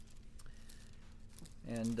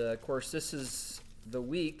And of course, this is the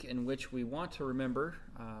week in which we want to remember.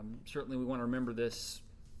 Certainly, we want to remember this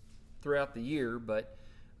throughout the year, but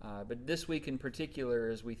this week in particular,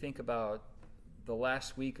 as we think about the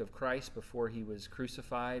last week of Christ before he was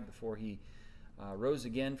crucified, before he rose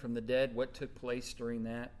again from the dead, what took place during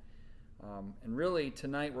that. And really,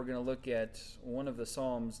 tonight we're going to look at one of the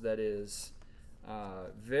Psalms that is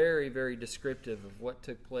very, very descriptive of what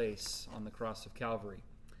took place on the cross of Calvary.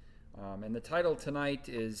 And the title tonight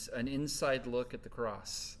is An Inside Look at the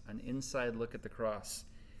Cross. An Inside Look at the Cross.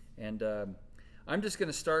 And I'm just going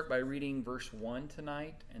to start by reading verse 1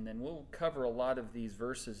 tonight, and then we'll cover a lot of these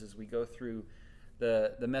verses as we go through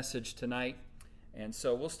the message tonight. And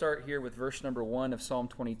so we'll start here with verse number 1 of Psalm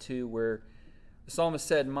 22, where the psalmist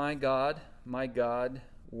said, my God,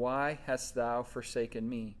 why hast thou forsaken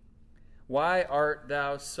me? Why art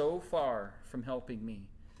thou so far from helping me,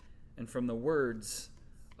 and from the words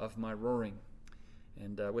of my roaring?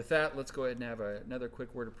 And with that, let's go ahead and have another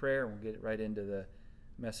quick word of prayer, and we'll get right into the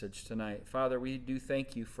message tonight. Father, we do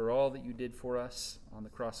thank you for all that you did for us on the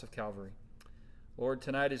cross of Calvary. Lord,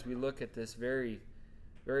 tonight as we look at this very,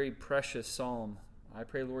 very precious psalm, I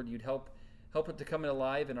pray, Lord, you'd help it to come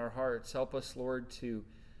alive in our hearts. Help us, Lord, to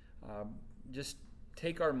just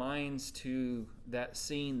take our minds to that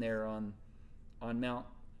scene there on Mount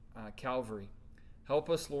Calvary. Help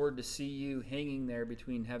us, Lord, to see you hanging there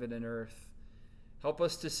between heaven and earth. Help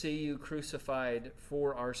us to see you crucified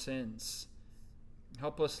for our sins.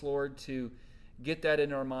 Help us, Lord, to get that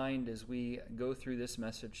in our mind as we go through this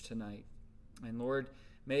message tonight. And Lord,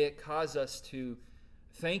 may it cause us to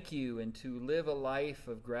thank you and to live a life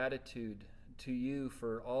of gratitude to you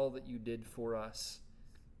for all that you did for us.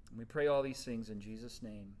 And we pray all these things in Jesus'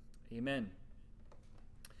 name. Amen.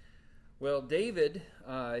 Well, David,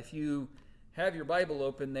 if you have your Bible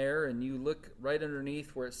open there and you look right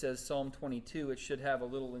underneath where it says Psalm 22, it should have a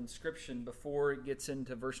little inscription before it gets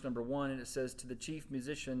into verse number 1, and it says, to the chief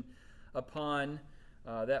musician upon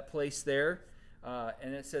that place there.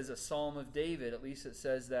 And it says a Psalm of David. At least it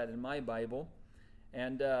says that in my Bible.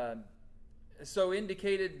 And so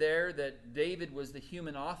indicated there that David was the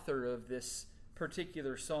human author of this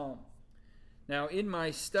particular psalm. Now, in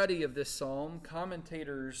my study of this psalm,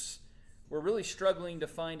 commentators were really struggling to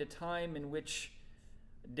find a time in which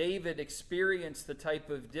David experienced the type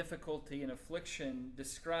of difficulty and affliction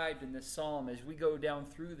described in this psalm. As we go down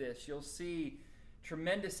through this, you'll see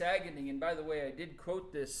tremendous agony. And by the way, I did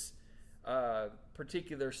quote this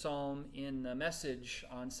particular psalm in the message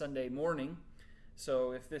on Sunday morning.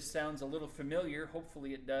 So if this sounds a little familiar,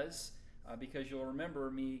 hopefully it does, because you'll remember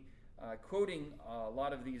me quoting a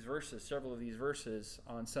lot of these verses, several of these verses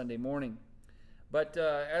on Sunday morning. But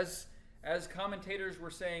as commentators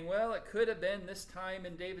were saying, well, it could have been this time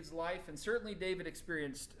in David's life, and certainly David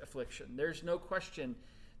experienced affliction. There's no question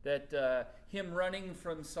that him running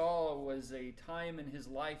from Saul was a time in his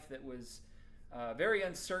life that was very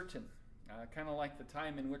uncertain, kind of like the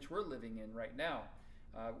time in which we're living in right now,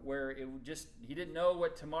 where he didn't know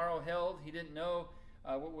what tomorrow held. He didn't know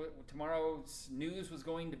what tomorrow's news was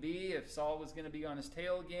going to be, if Saul was going to be on his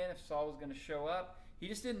tail again, if Saul was going to show up. He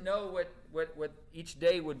just didn't know what each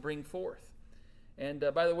day would bring forth. And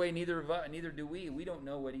by the way, neither do we. We don't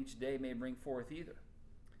know what each day may bring forth either.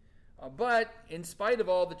 But in spite of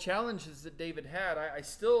all the challenges that David had,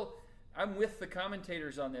 I'm with the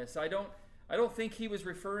commentators on this. I don't think he was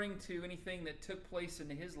referring to anything that took place in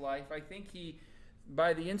his life. I think he,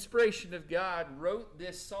 by the inspiration of God, wrote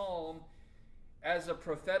this psalm as a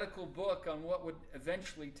prophetical book on what would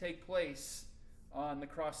eventually take place on the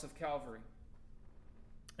cross of Calvary.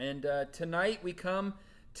 And tonight we come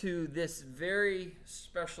to this very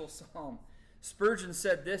special psalm. Spurgeon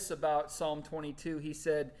said this about Psalm 22. He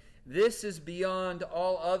said, this is beyond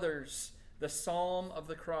all others, the psalm of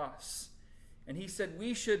the cross. And he said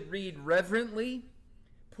we should read reverently,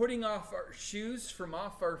 putting off our shoes from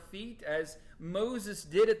off our feet, as Moses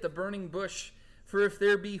did at the burning bush. For if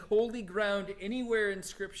there be holy ground anywhere in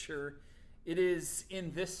Scripture, it is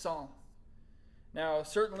in this psalm. Now,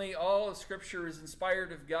 certainly all of Scripture is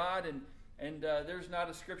inspired of God, and there's not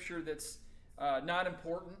a Scripture that's not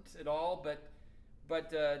important at all.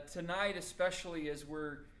 But tonight, especially as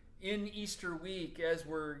we're in Easter week, as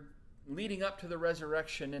we're leading up to the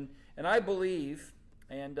resurrection, and I believe,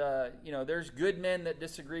 and there's good men that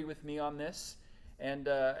disagree with me on this, and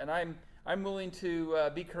I'm willing to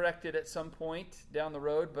be corrected at some point down the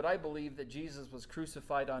road. But I believe that Jesus was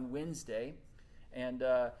crucified on Wednesday, and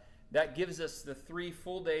that gives us the 3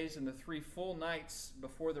 full days and the 3 full nights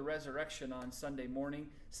before the resurrection on Sunday morning.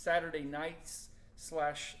 Saturday night /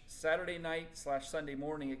 Sunday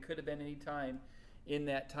morning. It could have been any time in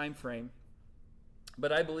that time frame.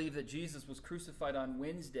 But I believe that Jesus was crucified on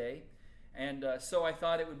Wednesday, and so I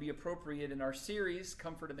thought it would be appropriate in our series,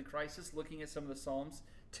 Comfort in the Crisis, looking at some of the Psalms,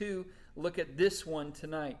 to look at this one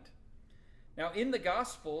tonight. Now, in the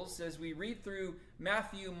Gospels, as we read through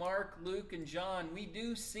Matthew, Mark, Luke, and John, we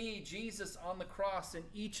do see Jesus on the cross in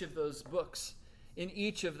each of those books, in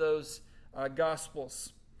each of those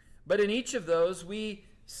Gospels. But in each of those, we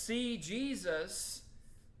see Jesus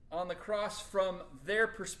on the cross from their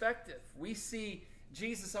perspective. We see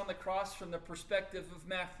Jesus on the cross from the perspective of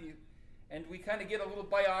Matthew, and we kind of get a little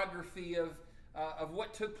biography of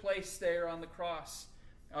what took place there on the cross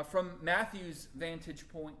from Matthew's vantage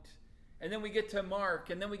point. And then we get to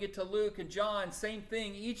Mark, and then we get to Luke and John, same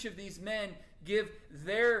thing. Each of these men give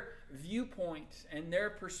their viewpoint and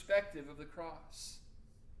their perspective of the cross.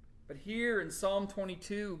 But here in Psalm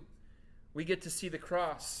 22, we get to see the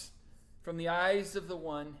cross from the eyes of the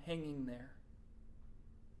one hanging there.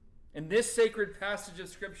 In this sacred passage of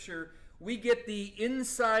Scripture, we get the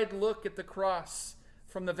inside look at the cross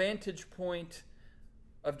from the vantage point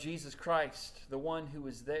of Jesus Christ, the one who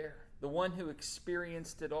was there, the one who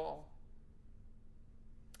experienced it all.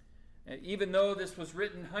 Even though this was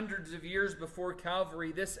written hundreds of years before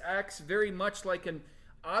Calvary, this acts very much like an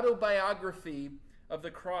autobiography of the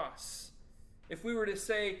cross. If we were to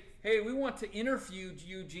say, hey, we want to interview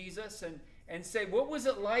you, Jesus, and say, what was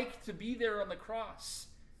it like to be there on the cross?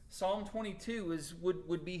 Psalm 22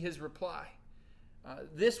 would be his reply.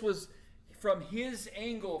 This was from his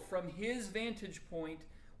angle, from his vantage point,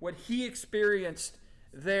 what he experienced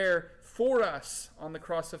there for us on the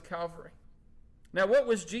cross of Calvary. Now, what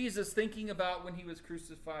was Jesus thinking about when he was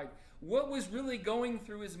crucified? What was really going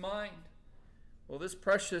through his mind? Well, this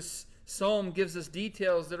precious psalm gives us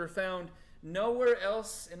details that are found nowhere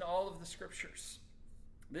else in all of the Scriptures.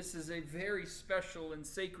 This is a very special and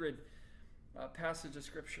sacred passage of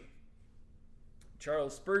Scripture.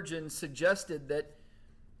 Charles Spurgeon suggested that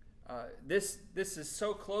this is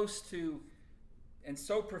so close to and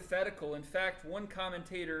so prophetical. In fact, one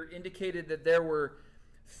commentator indicated that there were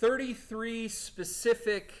 33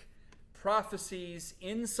 specific prophecies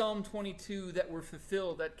in Psalm 22 that were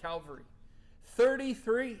fulfilled at Calvary.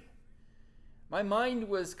 33. My mind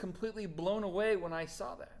was completely blown away when I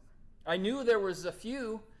saw that. I knew there was a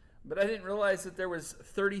few, but I didn't realize that there was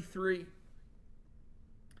 33.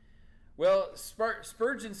 Well,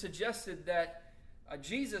 Spurgeon suggested that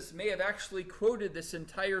Jesus may have actually quoted this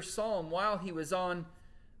entire psalm while he was on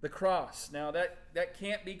the cross. Now, that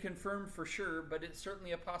can't be confirmed for sure, but it's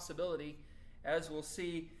certainly a possibility, as we'll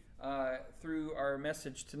see through our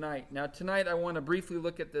message tonight. Now, tonight I want to briefly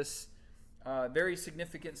look at this very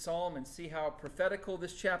significant psalm and see how prophetical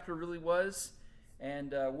this chapter really was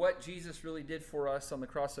and what Jesus really did for us on the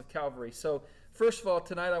cross of Calvary. So, first of all,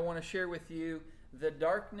 tonight I want to share with you the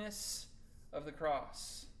darkness of the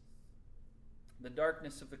cross. The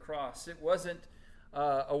darkness of the cross. It wasn't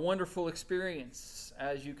a wonderful experience,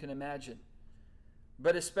 as you can imagine.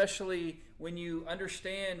 But especially when you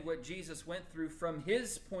understand what Jesus went through from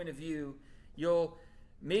his point of view, you'll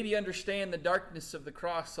maybe understand the darkness of the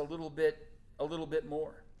cross a little bit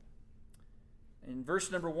more. In verse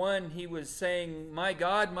number 1, he was saying, my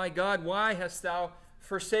God, why hast thou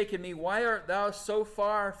forsaken me? Why art thou so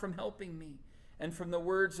far from helping me and from the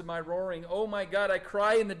words of my roaring? Oh my God, I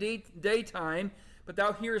cry in the daytime, but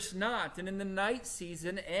thou hearest not, and in the night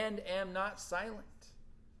season, and am not silent.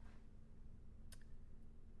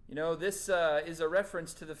 You know, this is a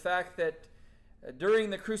reference to the fact that during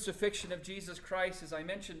the crucifixion of Jesus Christ, as I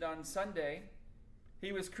mentioned on Sunday,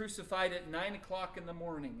 he was crucified at 9 o'clock in the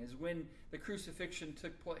morning, is when the crucifixion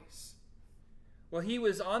took place. Well, he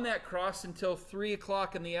was on that cross until 3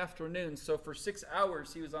 o'clock in the afternoon, so for 6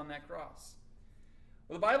 hours he was on that cross.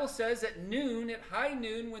 Well, the Bible says at noon, at high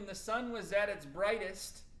noon, when the sun was at its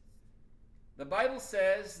brightest, the Bible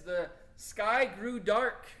says the sky grew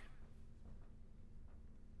dark.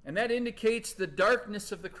 And that indicates the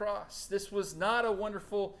darkness of the cross. This was not a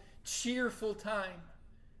wonderful, cheerful time.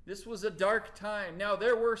 This was a dark time. Now,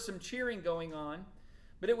 there were some cheering going on,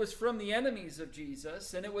 but it was from the enemies of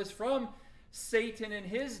Jesus, and it was from Satan and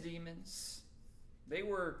his demons. They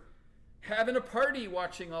were having a party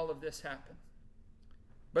watching all of this happen.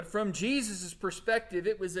 But from Jesus' perspective,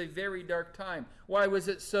 it was a very dark time. Why was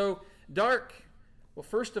it so dark? Well,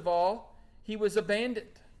 first of all, he was abandoned.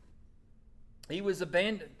 He was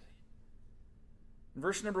abandoned. In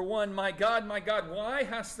verse number 1, my God, why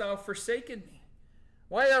hast thou forsaken me?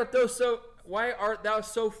 Why art thou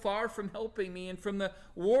so far from helping me and from the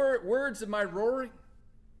words of my roaring?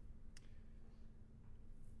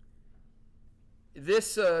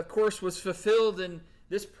 This, of course, was fulfilled in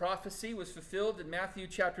This prophecy was fulfilled in Matthew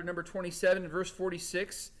chapter number 27, verse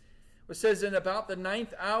 46. It says, "In about the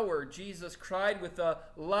 9th hour, Jesus cried with a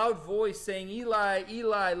loud voice, saying, Eli,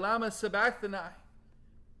 Eli, lama sabachthani?"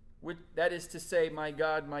 That is to say, my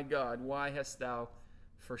God, why hast thou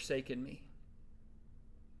forsaken me?"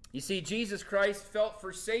 You see, Jesus Christ felt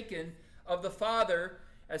forsaken of the Father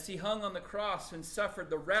as he hung on the cross and suffered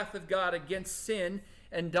the wrath of God against sin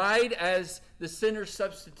and died as the sinner's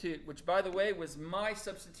substitute, which, by the way, was my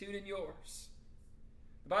substitute and yours.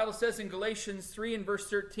 The Bible says in Galatians 3 and verse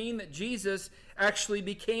 13 that Jesus actually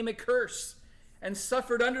became a curse and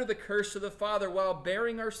suffered under the curse of the Father while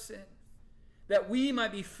bearing our sin, that we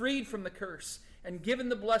might be freed from the curse and given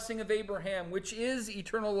the blessing of Abraham, which is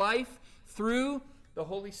eternal life through the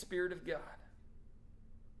Holy Spirit of God.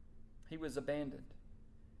 He was abandoned.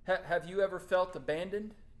 Have you ever felt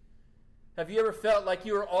abandoned? Have you ever felt like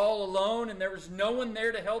you were all alone and there was no one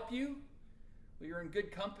there to help you? Well, you're in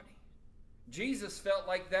good company. Jesus felt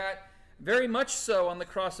like that very much so on the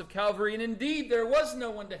cross of Calvary, and indeed there was no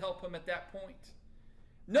one to help him at that point.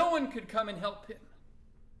 No one could come and help him.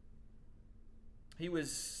 He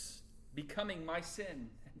was becoming my sin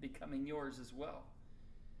and becoming yours as well.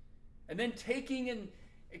 And then taking and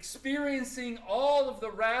experiencing all of the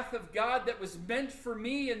wrath of God that was meant for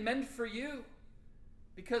me and meant for you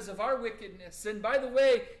because of our wickedness. And by the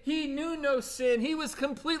way, he knew no sin. He was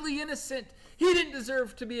completely innocent. He didn't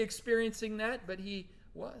deserve to be experiencing that, but he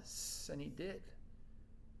was, and he did,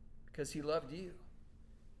 because he loved you,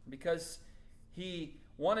 because he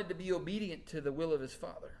wanted to be obedient to the will of his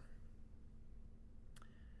Father.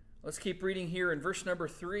 Let's keep reading here in verse number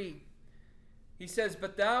 3. He says,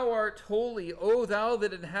 "But thou art holy, O thou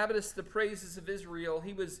that inhabitest the praises of Israel."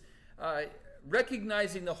 He was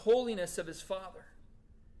recognizing the holiness of his Father.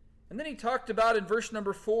 And then he talked about in verse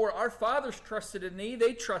number 4, "Our fathers trusted in thee,"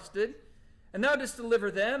 they trusted, "and thou didst deliver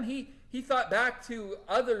them." He thought back to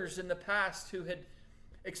others in the past who had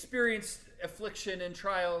experienced affliction and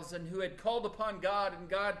trials and who had called upon God, and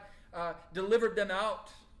God delivered them out.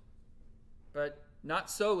 But not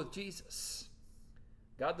so with Jesus.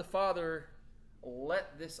 God the Father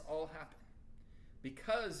let this all happen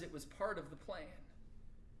because it was part of the plan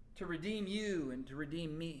to redeem you and to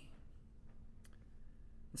redeem me.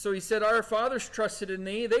 And so he said, "Our fathers trusted in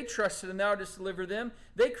thee. They trusted, and thou didst deliver them.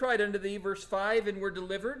 They cried unto thee," verse 5, "and were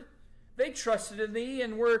delivered. They trusted in thee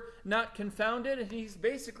and were not confounded." And he's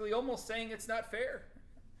basically almost saying it's not fair.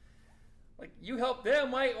 Like, you helped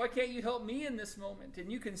them, why can't you help me in this moment?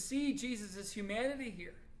 And you can see Jesus' humanity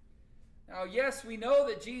here. Now, yes, we know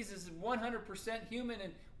that Jesus is 100% human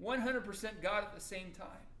and 100% God at the same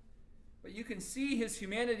time. But you can see his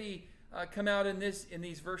humanity come out in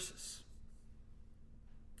these verses.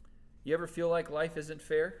 You ever feel like life isn't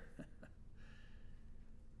fair?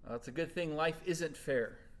 Well, it's a good thing life isn't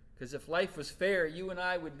fair. Because if life was fair, you and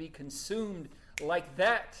I would be consumed like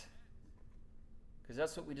that. Because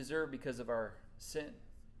that's what we deserve because of our sin.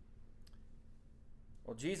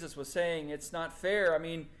 Well, Jesus was saying it's not fair. I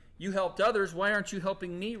mean, you helped others. Why aren't you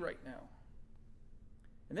helping me right now?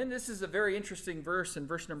 And then this is a very interesting verse in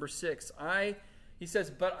verse number 6. He says,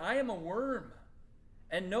 "But I am a worm,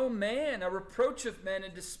 and no man, a reproach of men,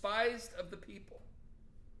 and despised of the people."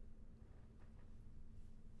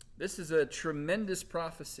 This is a tremendous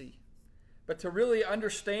prophecy. But to really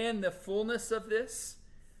understand the fullness of this,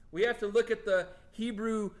 we have to look at the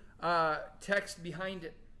Hebrew text behind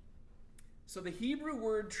it. So the Hebrew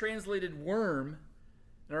word translated worm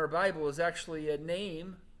in our Bible is actually a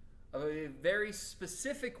name of a very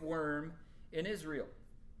specific worm in Israel.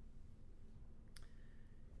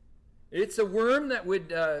 It's a worm that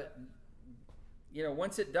would,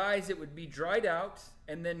 once it dies, it would be dried out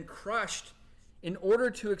and then crushed in order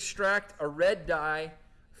to extract a red dye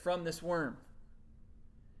from this worm.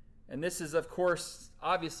 And this is, of course,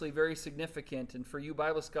 obviously very significant. And for you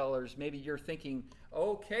Bible scholars, maybe you're thinking,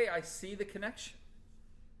 okay, I see the connection.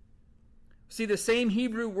 See, the same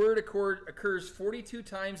Hebrew word occurs 42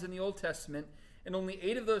 times in the Old Testament, and only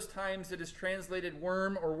 8 of those times it is translated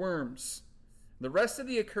worm or worms. The rest of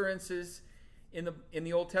the occurrences in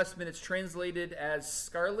the Old Testament, it's translated as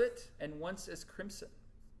scarlet and once as crimson.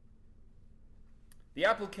 The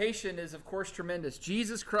application is, of course, tremendous.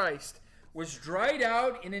 Jesus Christ was dried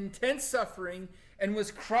out in intense suffering and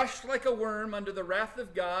was crushed like a worm under the wrath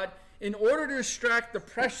of God in order to extract the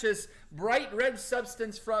precious, bright red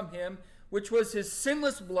substance from him, which was his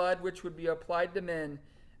sinless blood, which would be applied to men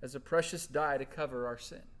as a precious dye to cover our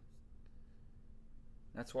sin.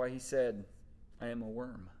 That's why he said, "I am a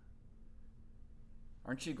worm."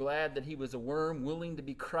 Aren't you glad that he was a worm willing to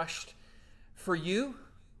be crushed for you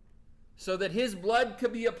so that his blood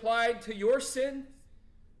could be applied to your sin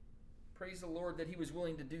Praise the Lord that he was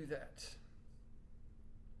willing to do that.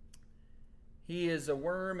 He is a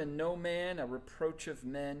worm and no man, a reproach of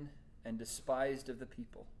men, and despised of the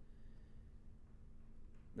people.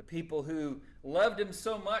 The people who loved him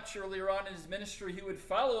so much earlier on in his ministry, he would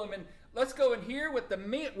follow him and let's go and hear what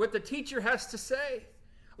the teacher has to say.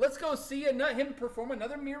 Let's go see him perform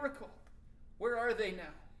another miracle. Where are they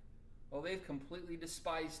now? Well, they've completely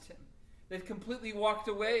despised him. They've completely walked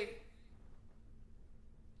away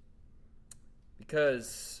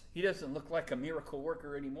because he doesn't look like a miracle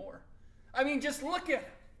worker anymore. I mean, just look at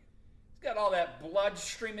him. He's got all that blood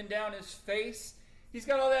streaming down his face. He's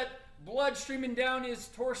got all that blood streaming down his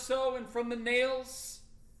torso and from the nails.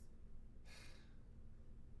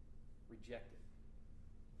 Rejected.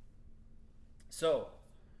 So,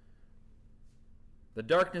 the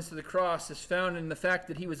darkness of the cross is found in the fact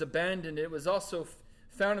that he was abandoned. It was also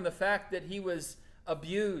found in the fact that he was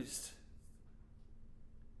abused.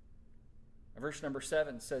 Verse number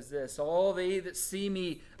 7 says this, all they that see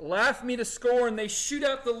me laugh me to scorn. They shoot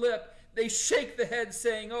out the lip. They shake the head,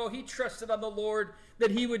 saying, oh, he trusted on the Lord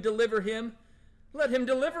that he would deliver him. Let him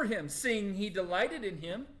deliver him, seeing he delighted in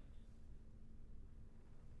him.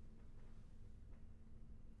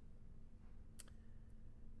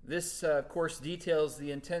 This, of course, details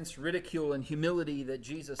the intense ridicule and humility that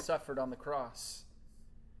Jesus suffered on the cross.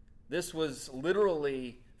 This was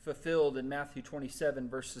literally fulfilled in Matthew 27,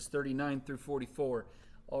 verses 39 through 44.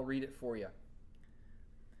 I'll read it for you.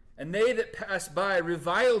 And they that passed by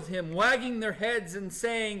reviled him, wagging their heads and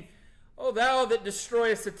saying, O thou that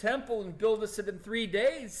destroyest the temple and buildest it in 3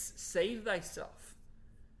 days, save thyself.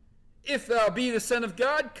 If thou be the Son of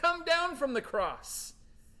God, come down from the cross.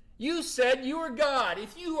 You said you are God.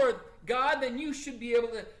 If you are God, then you should be able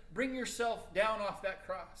to bring yourself down off that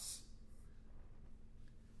cross.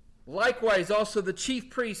 Likewise, also the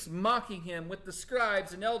chief priests, mocking him with the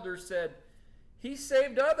scribes and elders, said, he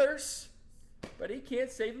saved others, but he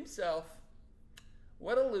can't save himself.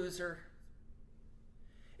 What a loser.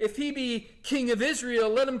 If he be king of Israel,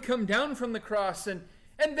 let him come down from the cross, and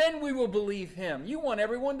then we will believe him. You want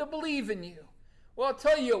everyone to believe in you. Well, I'll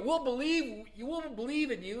tell you, we'll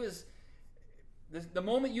believe in you is the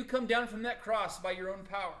moment you come down from that cross by your own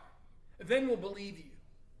power. Then we'll believe you.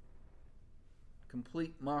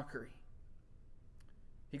 Complete mockery.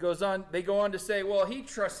 They go on to say, well, he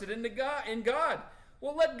trusted in God.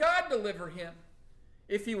 Well, let God deliver him,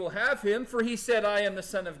 if he will have him, for he said, I am the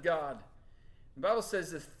Son of God. The Bible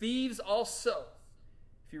says the thieves also.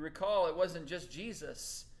 If you recall, it wasn't just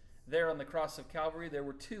Jesus there on the cross of Calvary. There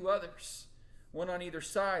were 2 others, one on either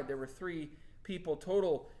side. There were 3 people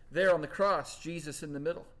total there on the cross, Jesus in the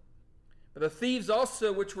middle. But the thieves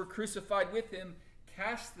also, which were crucified with him,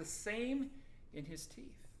 cast the same in his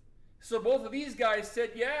teeth. So both of these guys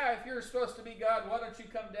said, yeah, if you're supposed to be God, why don't you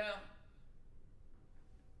come down?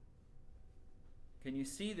 Can you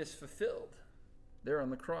see this fulfilled there on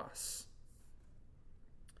the cross?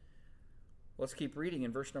 Let's keep reading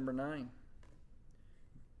in verse number 9.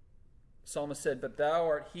 Psalmist said, but thou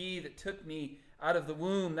art he that took me out of the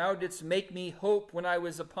womb. Thou didst make me hope when I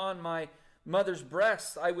was upon my mother's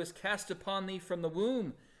breast. I was cast upon thee from the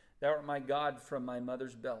womb. Thou art my God from my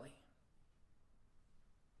mother's belly.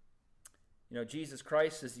 You know, Jesus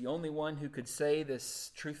Christ is the only one who could say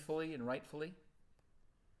this truthfully and rightfully.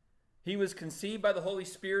 He was conceived by the Holy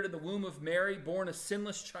Spirit in the womb of Mary, born a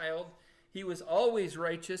sinless child. He was always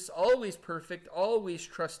righteous, always perfect, always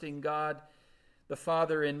trusting God the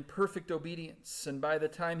Father in perfect obedience. And by the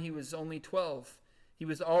time he was only 12, he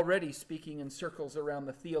was already speaking in circles around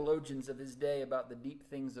the theologians of his day about the deep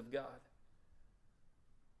things of God.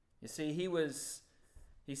 You see,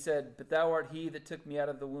 he said, but thou art he that took me out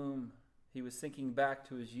of the womb. He was thinking back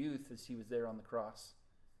to his youth as he was there on the cross.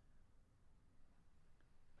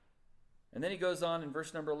 And then he goes on in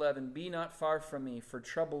verse number 11, be not far from me, for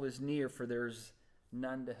trouble is near, for there is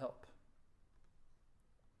none to help.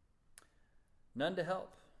 None to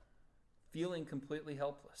help. Feeling completely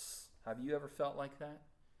helpless. Have you ever felt like that?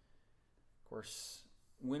 Of course,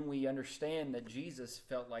 when we understand that Jesus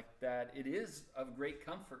felt like that, it is of great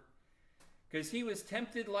comfort. Because he was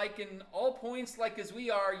tempted like in all points, like as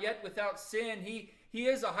we are, yet without sin. He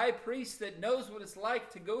is a high priest that knows what it's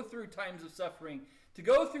like to go through times of suffering, to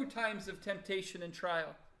go through times of temptation and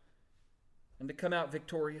trial, and to come out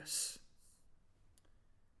victorious.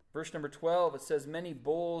 Verse number 12, it says, many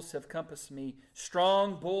bulls have compassed me.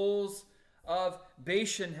 Strong bulls of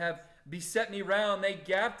Bashan have beset me round. They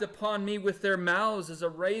gaped upon me with their mouths as a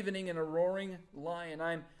ravening and a roaring lion.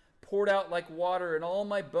 I'm poured out like water, and all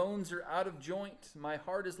my bones are out of joint. My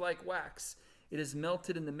heart is like wax. It is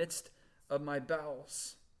melted in the midst of my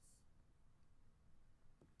bowels.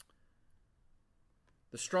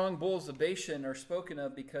 The strong bulls of Bashan are spoken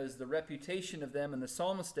of because the reputation of them in the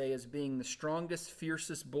psalmist's day as being the strongest,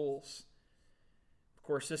 fiercest bulls. Of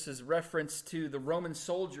course, this is reference to the Roman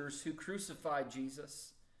soldiers who crucified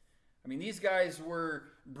Jesus. I mean, these guys were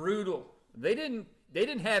brutal. They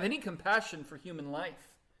didn't have any compassion for human life.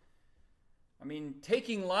 I mean,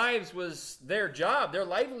 taking lives was their job, their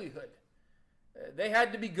livelihood. They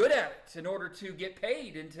had to be good at it in order to get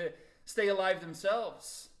paid and to stay alive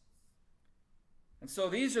themselves. And so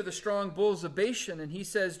these are the strong bulls of Bashan. And he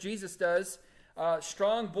says, Jesus does,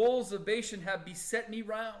 strong bulls of Bashan have beset me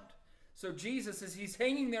round. So Jesus, as he's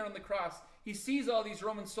hanging there on the cross, he sees all these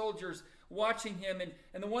Roman soldiers watching him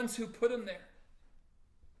and the ones who put him there.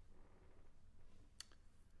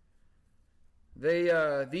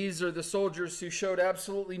 These are the soldiers who showed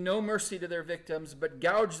absolutely no mercy to their victims, but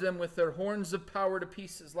gouged them with their horns of power to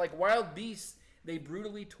pieces. Like wild beasts, they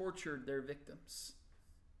brutally tortured their victims.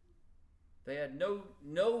 They had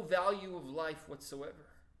no value of life whatsoever.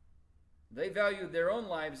 They valued their own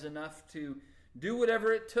lives enough to do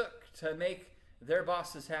whatever it took to make their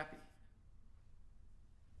bosses happy.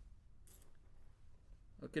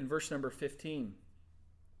 Look in verse number 15.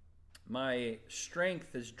 My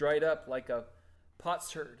strength is dried up like a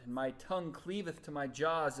potsherd, and my tongue cleaveth to my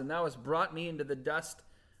jaws, and thou hast brought me into the dust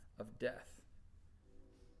of death.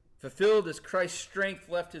 Fulfilled as Christ's strength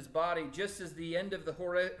left his body, just as the end of the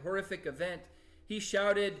horrific event, he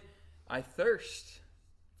shouted, I thirst.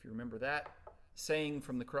 If you remember that saying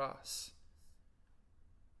from the cross.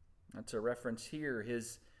 That's a reference here.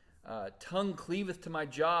 His tongue cleaveth to my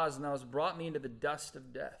jaws, and thou hast brought me into the dust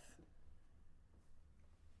of death.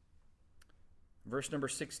 Verse number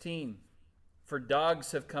 16. For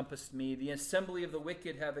dogs have compassed me, the assembly of the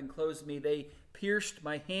wicked have enclosed me. They pierced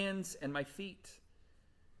my hands and my feet.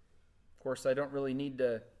 Of course, I don't really need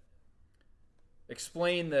to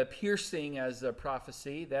explain the piercing as a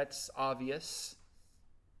prophecy. That's obvious.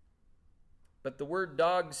 But the word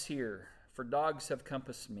dogs here, for dogs have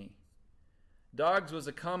compassed me. Dogs was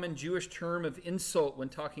a common Jewish term of insult when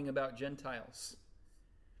talking about Gentiles.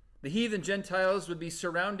 The heathen Gentiles would be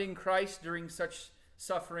surrounding Christ during such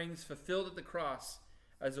sufferings fulfilled at the cross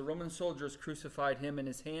as the Roman soldiers crucified him, and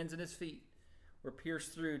his hands and his feet were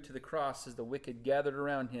pierced through to the cross as the wicked gathered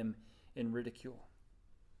around him in ridicule.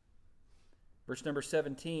 Verse number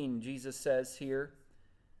 17, Jesus says here,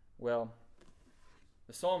 well,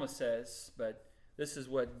 the psalmist says, but this is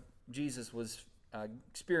what Jesus was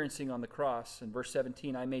experiencing on the cross. In verse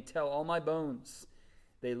 17, I may tell all my bones,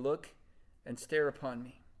 they look and stare upon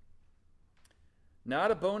me.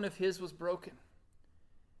 Not a bone of his was broken.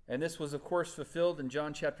 And this was, of course, fulfilled in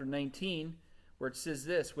John chapter 19, where it says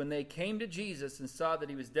this, when they came to Jesus and saw that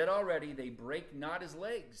he was dead already, they brake not his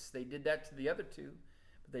legs. They did that to the other two,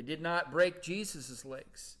 but they did not break Jesus'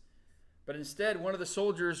 legs. But instead, one of the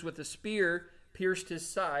soldiers with a spear pierced his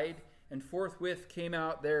side, and forthwith came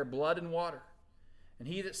out there blood and water. And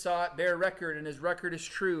he that saw it bare record, and his record is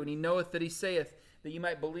true, and he knoweth that he saith, that you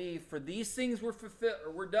might believe, for these things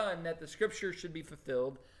were done, that the scripture should be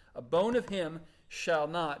fulfilled. A bone of him shall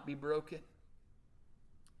not be broken.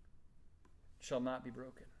 Shall not be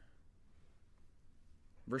broken.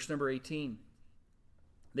 Verse number 18.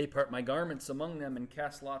 They part my garments among them and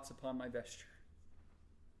cast lots upon my vesture.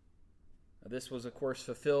 Now, this was, of course,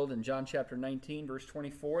 fulfilled in John chapter 19, verse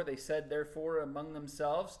 24. They said, therefore, among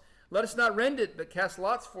themselves, let us not rend it, but cast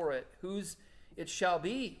lots for it, whose it shall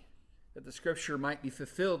be, that the scripture might be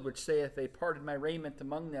fulfilled, which saith, they parted my raiment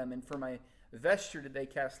among them, and for my vesture did they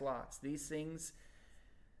cast lots. These things,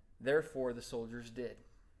 therefore, the soldiers did.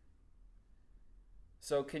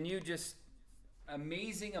 So can you just,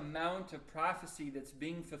 amazing amount of prophecy that's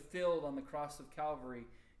being fulfilled on the cross of Calvary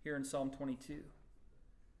here in Psalm 22.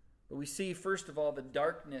 But we see, first of all, the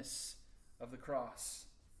darkness of the cross.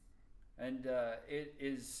 And it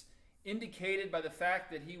is indicated by the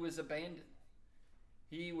fact that he was abandoned.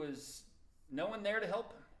 He was no one there to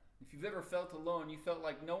help him. If you've ever felt alone, you felt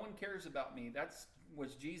like no one cares about me. That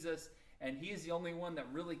was Jesus, and he is the only one that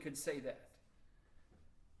really could say that.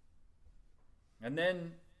 And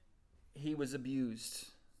then he was abused.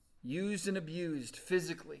 Used and abused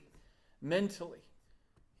physically, mentally.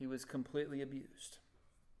 He was completely abused.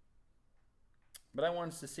 But I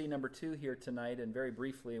want us to see number 2 here tonight, and very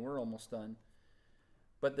briefly, and we're almost done.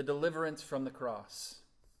 But the deliverance from the cross.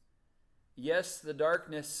 Yes, the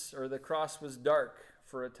darkness or the cross was dark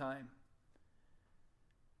for a time.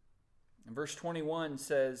 And verse 21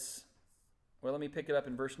 says, well, let me pick it up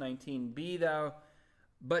in verse 19. Be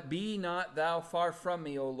not thou far from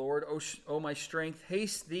me, O Lord, O my strength.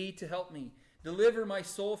 Haste thee to help me. Deliver my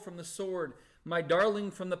soul from the sword, my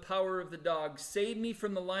darling from the power of the dog. Save me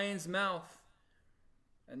from the lion's mouth.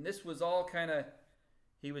 And this was all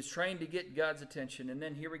he was trying to get God's attention. And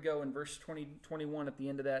then here we go in verse 21 at the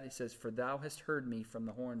end of that. He says, "For thou hast heard me from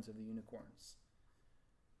the horns of the unicorns."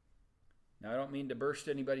 Now, I don't mean to burst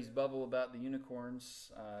anybody's bubble about the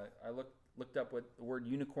unicorns. I looked up what the word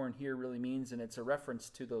unicorn here really means, and it's a reference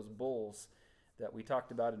to those bulls that we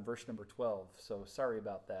talked about in verse number 12. So sorry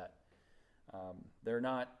about that. They're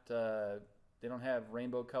not, they don't have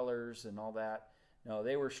rainbow colors and all that. No,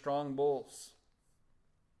 they were strong bulls.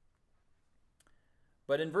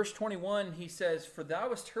 But in verse 21, he says, "For thou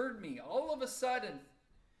hast heard me." All of a sudden,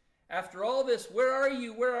 after all this, where are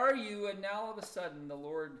you? Where are you? And now all of a sudden, the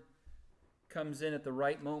Lord comes in at the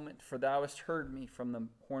right moment. "For thou hast heard me from the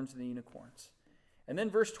horns of the unicorns." And then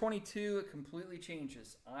verse 22, it completely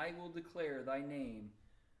changes. "I will declare thy name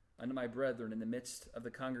unto my brethren. In the midst of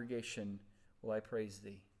the congregation will I praise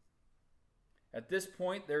thee." At this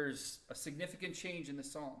point, there's a significant change in the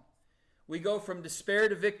psalm. We go from despair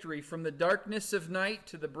to victory, from the darkness of night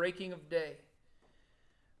to the breaking of day.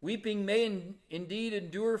 "Weeping may indeed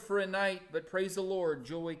endure for a night, but praise the Lord,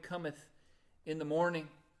 joy cometh in the morning."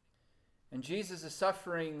 And Jesus'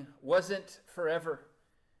 suffering wasn't forever.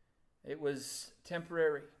 It was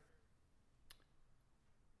temporary.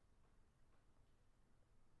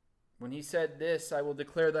 When he said this, "I will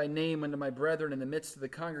declare thy name unto my brethren. In the midst of the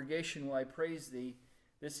congregation will I praise thee."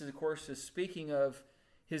 This, of course, is speaking of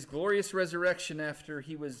his glorious resurrection after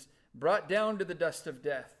he was brought down to the dust of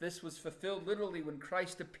death. This was fulfilled literally when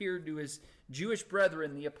Christ appeared to his Jewish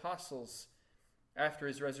brethren, the apostles, after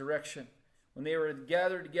his resurrection, when they were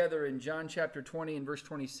gathered together in John chapter 20 and verse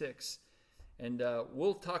 26. And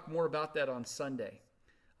we'll talk more about that on Sunday.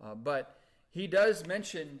 But he does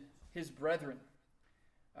mention his brethren,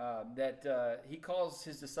 that he calls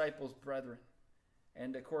his disciples brethren.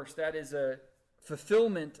 And of course, that is a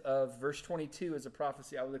fulfillment of verse 22 as a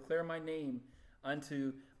prophecy. "I will declare my name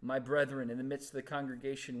unto my brethren. In the midst of the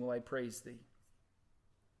congregation will I praise thee."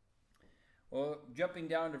 Well, jumping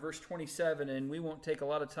down to verse 27, and we won't take a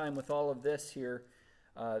lot of time with all of this here,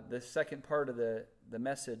 the second part of the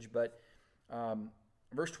message, but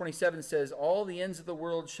verse 27 says, "All the ends of the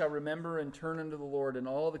world shall remember and turn unto the Lord, and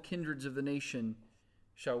all the kindreds of the nation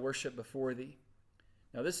shall worship before thee."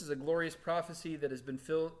 Now, this is a glorious prophecy that has been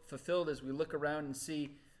fulfilled as we look around and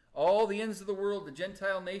see all the ends of the world, the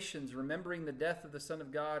Gentile nations, remembering the death of the Son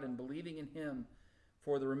of God and believing in him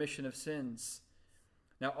for the remission of sins.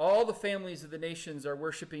 Now, all the families of the nations are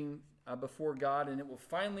worshiping before God, and it will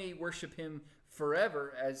finally worship him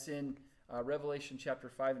forever, as in Revelation chapter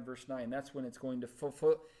 5 and verse 9. That's when it's going to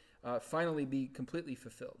finally be completely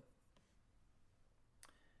fulfilled.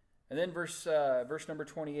 And then verse number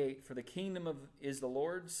 28, "For the kingdom is the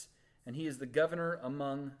Lord's, and he is the governor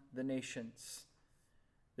among the nations."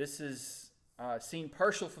 This is seen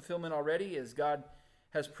partial fulfillment already, as God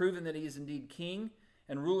has proven that he is indeed king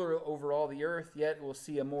and ruler over all the earth. Yet we'll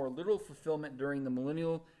see a more literal fulfillment during the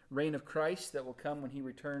millennial reign of Christ that will come when he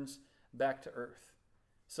returns back to earth.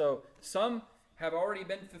 So some have already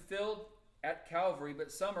been fulfilled at Calvary,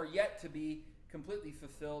 but some are yet to be completely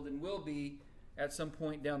fulfilled and will be at some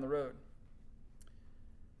point down the road.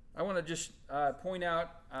 I want to just point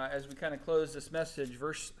out, as we kind of close this message,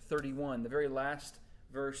 verse 31, the very last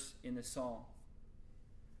verse in the psalm.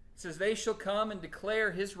 It says, "They shall come and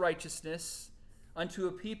declare his righteousness unto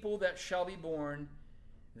a people that shall be born,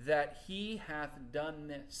 that he hath done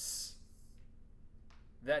this."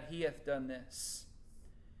 That he hath done this.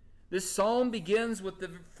 This psalm begins with the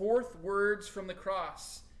fourth words from the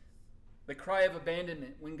cross. The cry of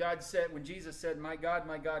abandonment. When Jesus said, my God,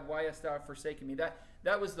 why hast thou forsaken me?"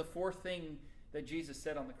 That was the fourth thing that Jesus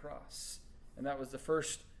said on the cross. And that was the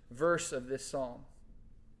first verse of this psalm.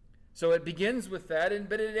 So it begins with that,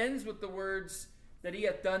 but it ends with the words that he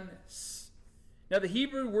hath done this. Now the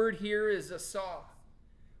Hebrew word here is asah,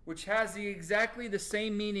 which has exactly the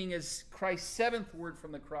same meaning as Christ's seventh word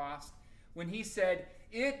from the cross, when he said,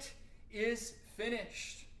 "It is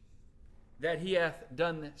finished." That he hath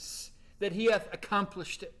done this. That he hath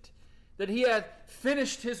accomplished it. That he hath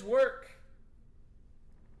finished his work.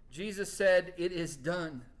 Jesus said, "It is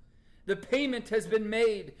done." The payment has been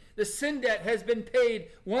made. The sin debt has been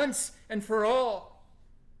paid once and for all.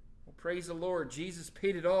 Well, praise the Lord. Jesus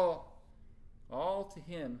paid it all. All to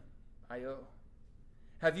him I owe.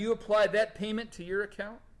 Have you applied that payment to your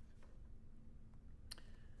account?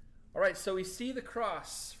 All right, so we see the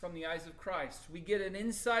cross from the eyes of Christ. We get an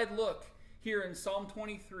inside look here in Psalm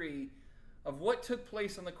 23 of what took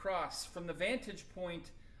place on the cross from the vantage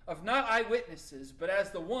point of not eyewitnesses, but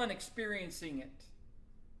as the one experiencing it.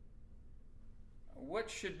 What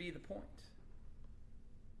should be the point?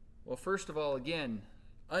 Well, first of all, again,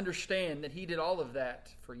 understand that he did all of that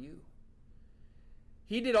for you.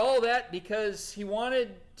 He did all that because he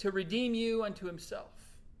wanted to redeem you unto himself.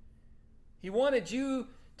 He wanted you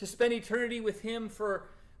to spend eternity with him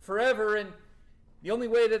forever, and the only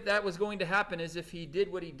way that that was going to happen is if he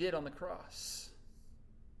did what he did on the cross.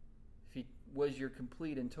 If he was your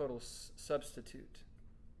complete and total substitute.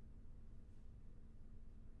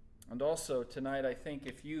 And also tonight, I think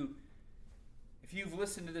if you've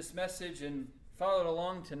listened to this message and followed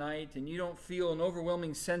along tonight and you don't feel an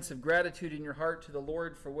overwhelming sense of gratitude in your heart to the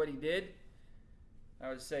Lord for what he did, I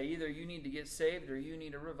would say either you need to get saved or you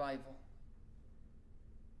need a revival.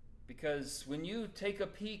 Because when you take a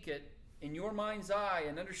peek in your mind's eye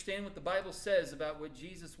and understand what the Bible says about what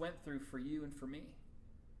Jesus went through for you and for me,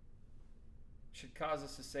 it should cause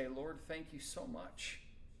us to say, Lord, thank you so much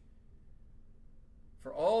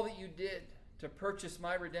for all that you did to purchase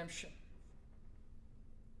my redemption.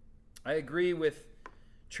 I agree with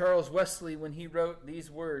Charles Wesley when he wrote these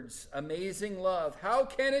words, "Amazing love, how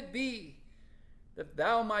can it be that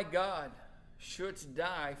thou, my God, shouldst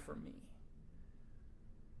die for me?"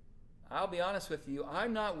 I'll be honest with you,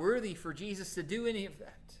 I'm not worthy for Jesus to do any of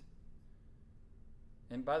that.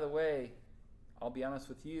 And by the way, I'll be honest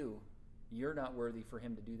with you, you're not worthy for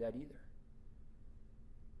him to do that either.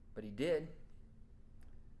 But he did.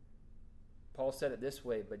 Paul said it this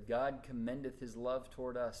way, "But God commendeth his love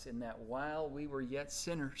toward us in that while we were yet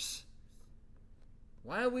sinners,"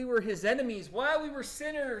 while we were his enemies, while we were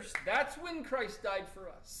sinners, that's when Christ died for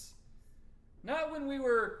us. Not when we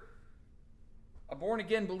were a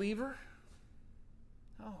born-again believer.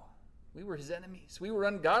 No, we were his enemies. We were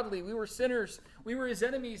ungodly. We were sinners. We were his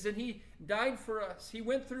enemies, and he died for us. He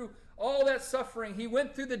went through all that suffering. He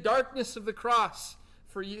went through the darkness of the cross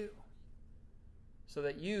for you, so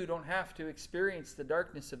that you don't have to experience the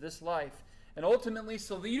darkness of this life, and ultimately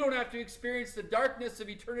so that you don't have to experience the darkness of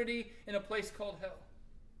eternity in a place called hell.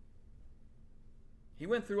 He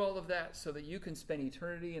went through all of that so that you can spend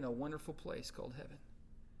eternity in a wonderful place called heaven,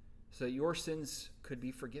 so that your sins could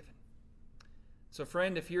be forgiven. So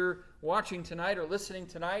friend, if you're watching tonight or listening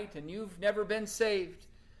tonight and you've never been saved,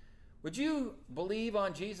 would you believe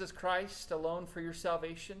on Jesus Christ alone for your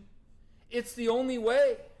salvation? It's the only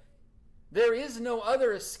way. There is no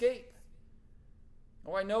other escape.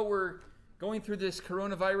 Oh, I know we're going through this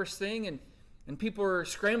coronavirus thing and people are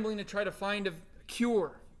scrambling to try to find a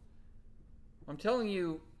cure. I'm telling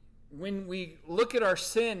you, when we look at our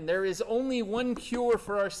sin, there is only one cure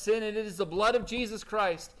for our sin, and it is the blood of Jesus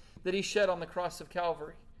Christ that he shed on the cross of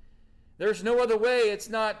Calvary. There's no other way. It's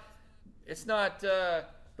not the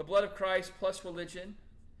blood of Christ plus religion.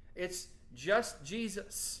 It's just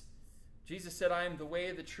Jesus. Jesus said, "I am the way,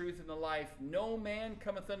 the truth, and the life. No man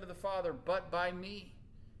cometh unto the Father but by me."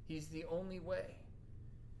 He's the only way.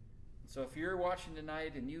 So if you're watching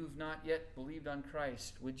tonight and you've not yet believed on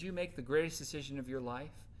Christ, would you make the greatest decision of your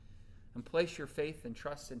life and place your faith and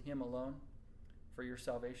trust in him alone for your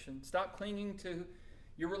salvation? Stop clinging to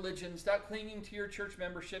your religion. Stop clinging to your church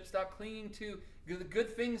membership. Stop clinging to the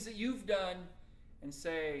good things that you've done and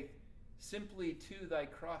say, "Simply to thy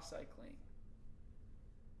cross I cling."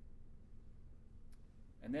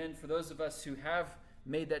 And then for those of us who have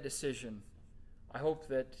made that decision, I hope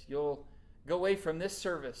that you'll go away from this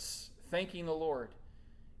service thanking the Lord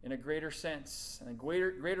in a greater sense and a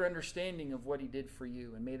greater understanding of what he did for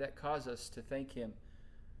you. And may that cause us to thank him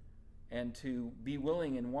and to be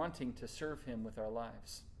willing and wanting to serve him with our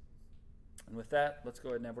lives. And with that, let's go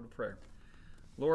ahead and have a word of prayer.